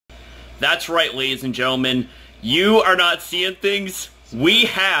That's right, ladies and gentlemen. You are not seeing things. We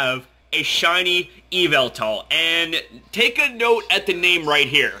have a shiny YVELTAL. And take a note at the name right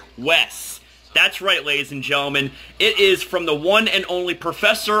here. Wes. That's right, ladies and gentlemen. It is from the one and only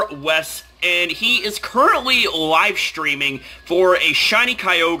Professor Wes. And he is currently live streaming for a shiny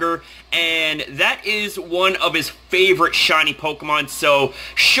Kyogre, and that is one of his favorite shiny Pokemon, so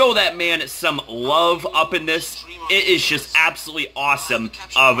show that man some love up in this. It is just absolutely awesome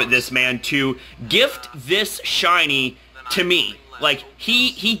of this man to gift this shiny to me. Like,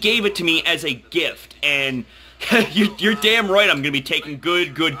 he gave it to me as a gift, and you're damn right I'm going to be taking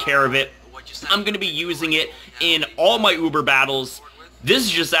good care of it. I'm going to be using it in all my Uber battles. This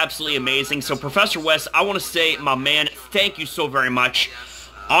is just absolutely amazing. So, Professor Wes, I want to say, my man, thank you so very much.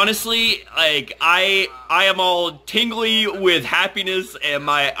 Honestly, like, I am all tingly with happiness, and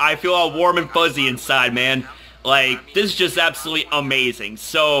I feel all warm and fuzzy inside, man. Like, this is just absolutely amazing.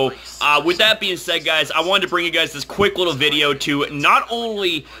 So, with that being said, guys, I wanted to bring you guys this quick little video to not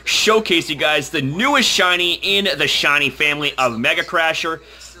only showcase you guys the newest shiny in the shiny family of MegaCrasher,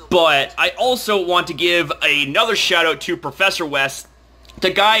 but I also want to give another shout out to Professor Wes. The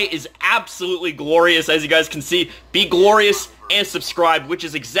guy is absolutely glorious, as you guys can see. Be glorious and subscribe, which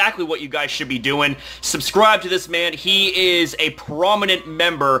is exactly what you guys should be doing. Subscribe to this man. He is a prominent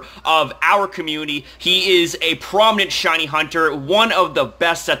member of our community. He is a prominent shiny hunter, one of the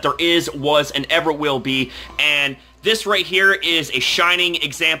best that there is, was, and ever will be. And this right here is a shining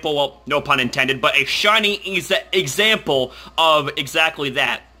example, well, no pun intended, but a shining example of exactly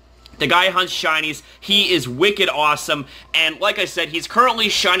that. The guy hunts shinies. He is wicked awesome. And like I said, he's currently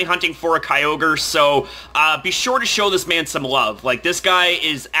shiny hunting for a Kyogre, so be sure to show this man some love. Like, this guy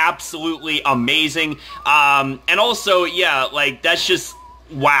is absolutely amazing. And also, yeah, like, that's just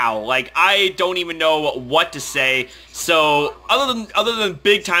wow. Like, I don't even know what to say. So, other than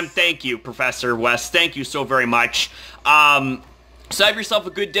big time thank you, Professor Wes. Thank you so very much. So have yourself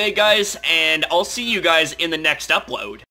a good day, guys, and I'll see you guys in the next upload.